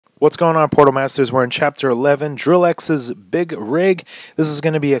What's going on, Portal Masters? We're in Chapter 11, Drill X's Big Rig. This is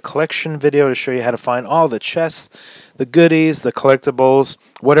going to be a collection video to show you how to find all the chests, the goodies, the collectibles,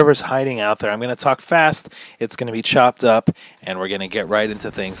 whatever's hiding out there. I'm going to talk fast, it's going to be chopped up, and we're going to get right into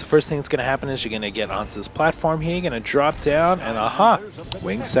things. The first thing that's going to happen is you're going to get onto this platform here, you're going to drop down, and aha,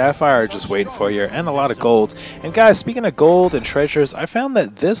 Winged Sapphire just waiting for you, and a lot of gold. And guys, speaking of gold and treasures, I found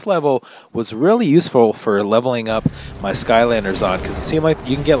that this level was really useful for leveling up my Skylanders on, because it seemed like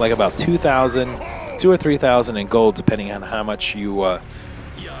you can get like about 2,000 or 3,000 in gold, depending on how much you,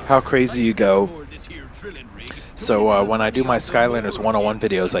 how crazy you go. So when I do my Skylanders 101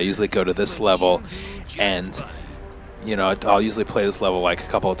 videos, I usually go to this level, and you know, I'll usually play this level like a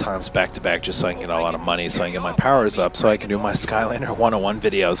couple of times back to back just so I can get a lot of money, so I can get my powers up, so I can do my Skylander 101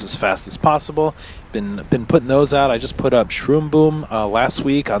 videos as fast as possible. Been putting those out. I just put up Shroom Boom last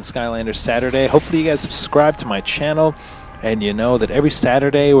week on Skylanders Saturday. Hopefully you guys subscribe to my channel, and you know that every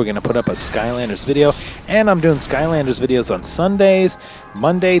Saturday we're going to put up a Skylanders video, and I'm doing Skylanders videos on Sundays,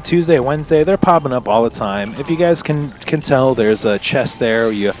 Monday, Tuesday, Wednesday. They're popping up all the time. If you guys can tell, there's a chest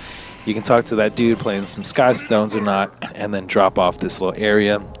there. You can talk to that dude playing some Sky Stones or not, and then drop off this little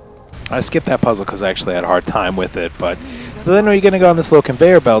area. I skipped that puzzle because I actually had a hard time with it. But so then you're going to go on this little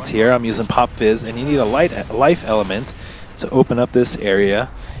conveyor belt here. I'm using Pop Fizz, and you need a life element to open up this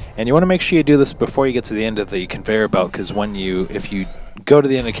area. And you want to make sure you do this before you get to the end of the conveyor belt, because if you go to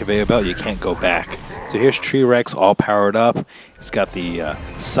the end of the conveyor belt, you can't go back. So here's Tree Rex all powered up. It's got the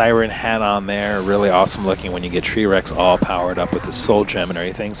siren hat on there, really awesome looking when you get Tree Rex all powered up with the soul gem and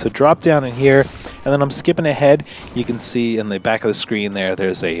everything. So drop down in here, and then I'm skipping ahead. You can see in the back of the screen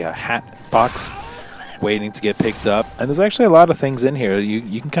there's a hat box waiting to get picked up, and there's actually a lot of things in here.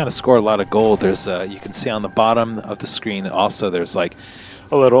 You can kind of score a lot of gold. There's you can see on the bottom of the screen also there's like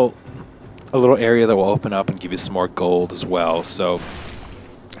a little area that will open up and give you some more gold as well. So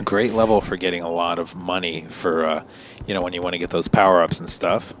great level for getting a lot of money for you know, when you want to get those power-ups and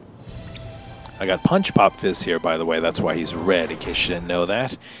stuff. I got Punch Pop Fizz here, by the way. That's why he's red, in case you didn't know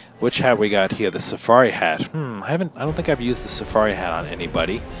that. Which hat we got here? The Safari hat. I don't think I've used the Safari hat on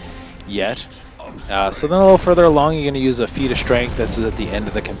anybody yet. So then a little further along, you're going to use a Feat of Strength. This is at the end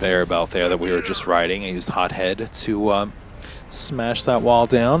of the conveyor belt there that we were just riding. I used Hot Head to smash that wall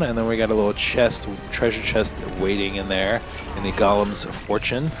down, and then we got a little treasure chest waiting in there in the Golem's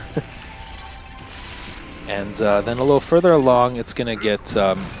Fortune. And then a little further along, it's going to get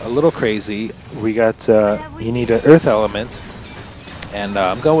a little crazy. We got, you need an Earth Element, and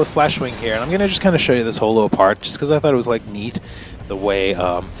I'm going with Flashwing here, and I'm going to just kind of show you this whole little part, just because I thought it was like neat, the way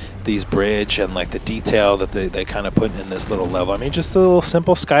these bridge and like the detail that they kind of put in this little level. I mean, just a little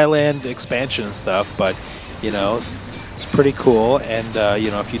simple Skyland expansion and stuff, but you know, it's pretty cool. And you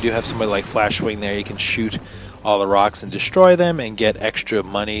know, if you do have somebody like Flashwing there, you can shoot all the rocks and destroy them and get extra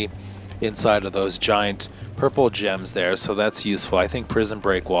money inside of those giant purple gems there, so that's useful. I think Prison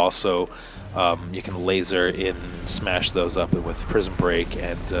Break will also, you can laser in and smash those up with Prison Break,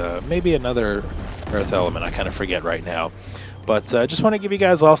 and maybe another Earth Element. I kind of forget right now. But I just want to give you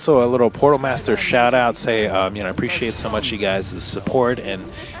guys also a little Portal Master shout out. Say, you know, I appreciate so much you guys' support, and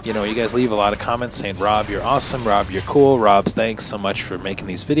you know, you guys leave a lot of comments saying, Rob, you're awesome, Rob, you're cool, Rob's thanks so much for making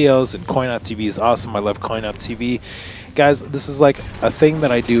these videos, and CoinOpTV is awesome. I love CoinOpTV. Guys, this is like a thing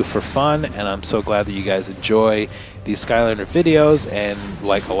that I do for fun, and I'm so glad that you guys enjoy these Skylander videos, and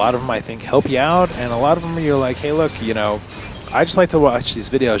like a lot of them I think help you out, and a lot of them you're like, hey look, you know, I just like to watch these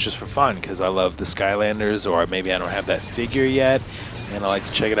videos just for fun because I love the Skylanders, or maybe I don't have that figure yet and I like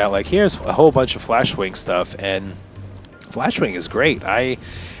to check it out. Like here's a whole bunch of Flashwing stuff, and Flashwing is great.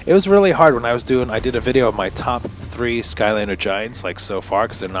 It was really hard when I did a video of my top 3 Skylander giants like so far,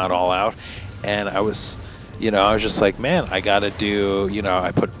 because they're not all out, and I was just like, man, I gotta do, you know,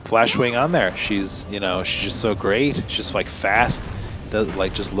 I put Flashwing on there. She's, you know, she's just so great. She's just like fast.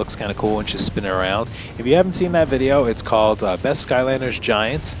 Just looks kind of cool when she's spinning around. If you haven't seen that video, it's called Best Skylanders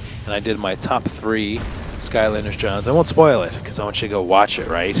Giants, and I did my top 3 Skylanders Giants. I won't spoil it because I want you to go watch it,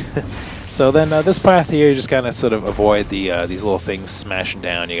 right? So then this path here, you just kind of sort of avoid these little things smashing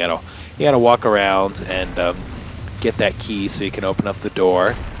down. You gotta walk around and get that key so you can open up the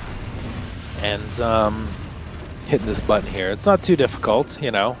door. And hitting this button here, it's not too difficult,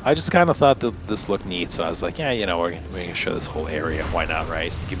 you know. I just kind of thought that this looked neat, so I was like, yeah, you know, we're gonna show this whole area. Why not,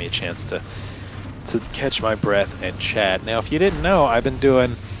 right? Give me a chance to catch my breath and chat. Now, if you didn't know, I've been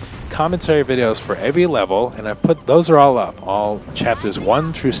doing commentary videos for every level, and I've put those are all up, all chapters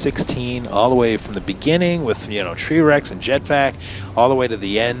 1 through 16, all the way from the beginning with, you know, Tree Rex and Jetpack, all the way to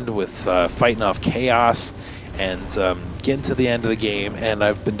the end with fighting off chaos and getting to the end of the game. And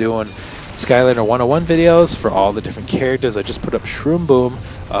I've been doing Skylander 101 videos for all the different characters. I just put up Shroom Boom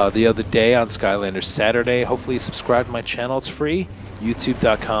the other day on Skylanders Saturday. Hopefully you subscribe to my channel. It's free.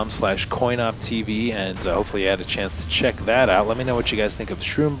 youtube.com/CoinOpTV, and hopefully you had a chance to check that out. Let me know what you guys think of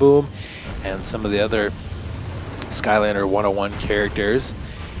Shroom Boom and some of the other Skylander 101 characters.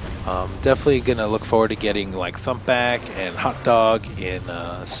 Definitely gonna look forward to getting like Thumpback and Hot Dog in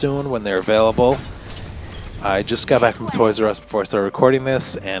soon when they're available. I just got back from Toys R Us before I started recording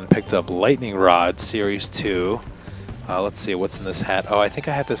this and picked up Lightning Rod Series 2. Let's see what's in this hat. Oh, I think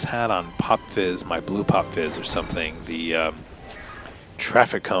I had this hat on Pop Fizz, my blue Pop Fizz or something. The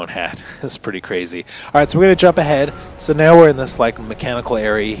traffic cone hat. It's pretty crazy. Alright, so we're going to jump ahead. So now we're in this like mechanical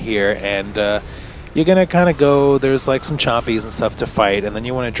area here, and you're going to kind of go, there's like some chompies and stuff to fight, and then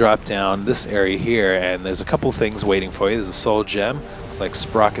you want to drop down this area here, and there's a couple things waiting for you. There's a soul gem. It's like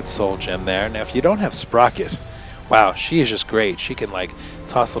Sprocket's soul gem there. Now if you don't have Sprocket, wow, she is just great. She can like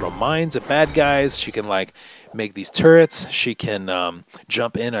toss little mines at bad guys. She can like make these turrets. She can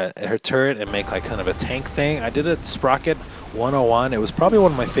jump in her turret and make like kind of a tank thing. I did a Sprocket 101. It was probably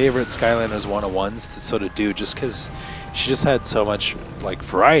one of my favorite Skylanders 101s to sort of do, just because she just had so much like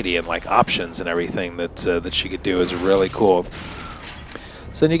variety and like options and everything that that she could do. It was really cool.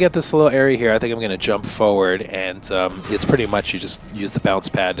 So then you get this little area here. I think I'm going to jump forward, and it's pretty much you just use the bounce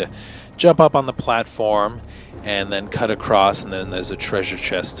pad to jump up on the platform and then cut across, and then there's a treasure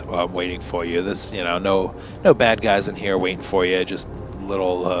chest waiting for you. This, you know, no bad guys in here waiting for you. Just a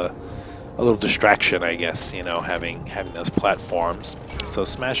little distraction, I guess, you know, having those platforms. So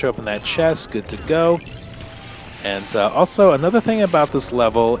smash open that chest, good to go. And also another thing about this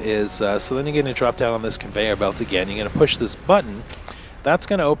level is, so then you're going to drop down on this conveyor belt again. You're going to push this button. That's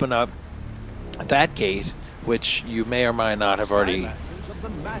going to open up that gate, which you may or may not have already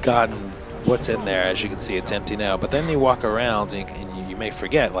gotten what's in there. As you can see, it's empty now. But then you walk around and you may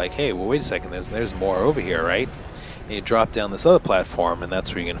forget, like, hey, well, wait a second, there's more over here, right? And you drop down this other platform, and that's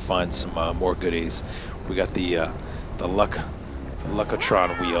where you're going to find some more goodies. We got the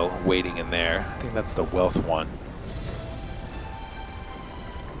Luckatron wheel waiting in there. I think that's the wealth one.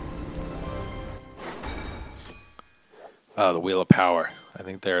 The Wheel of Power. I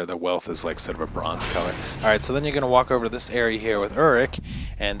think the wealth is like sort of a bronze color. Alright, so then you're going to walk over to this area here with Urich,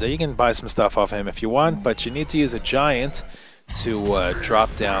 and you can buy some stuff off him if you want, but you need to use a giant to drop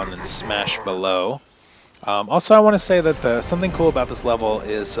down and smash below. Also, I want to say that something cool about this level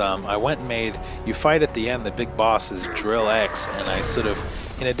is I went and made, you fight at the end, the big boss is Drill X, and I sort of,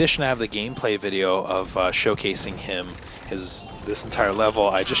 in addition to have the gameplay video of showcasing him, this entire level,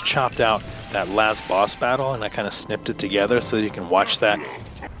 I just chopped out that last boss battle and I kind of snipped it together so that you can watch that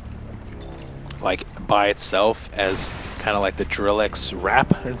like by itself as kind of like the Drill X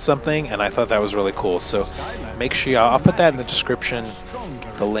rap and something, and I thought that was really cool. So make sure I'll put that in the description,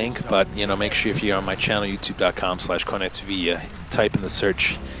 the link, but you know, make sure if you're on my channel, youtube.com/CoinOpTV, you type in the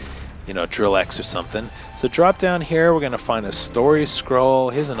search, you know, Drill X or something. So drop down here, we're gonna find a story scroll.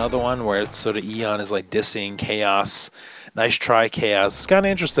 Here's another one where it's sort of Eon is like dissing Chaos. Nice try, Chaos. It's kind of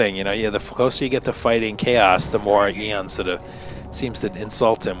interesting, you know. Yeah, the closer you get to fighting Chaos, the more Eon sort of seems to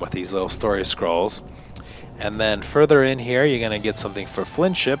insult him with these little story scrolls. And then further in here, you're going to get something for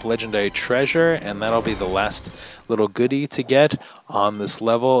Flintship, Legendary Treasure, and that'll be the last little goodie to get on this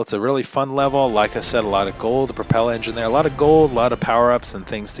level. It's a really fun level. Like I said, a lot of gold, the propel engine there, a lot of gold, a lot of power-ups and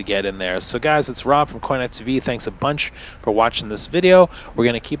things to get in there. So guys, it's Rob from CoinOpTV. Thanks a bunch for watching this video. We're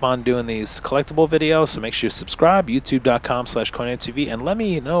going to keep on doing these collectible videos, so make sure you subscribe, youtube.com/CoinOpTV, and let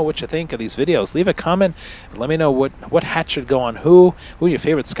me know what you think of these videos. Leave a comment and let me know what hat should go on who your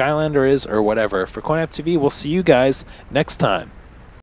favorite Skylander is, or whatever. For CoinOpTV, we'll see you guys next time.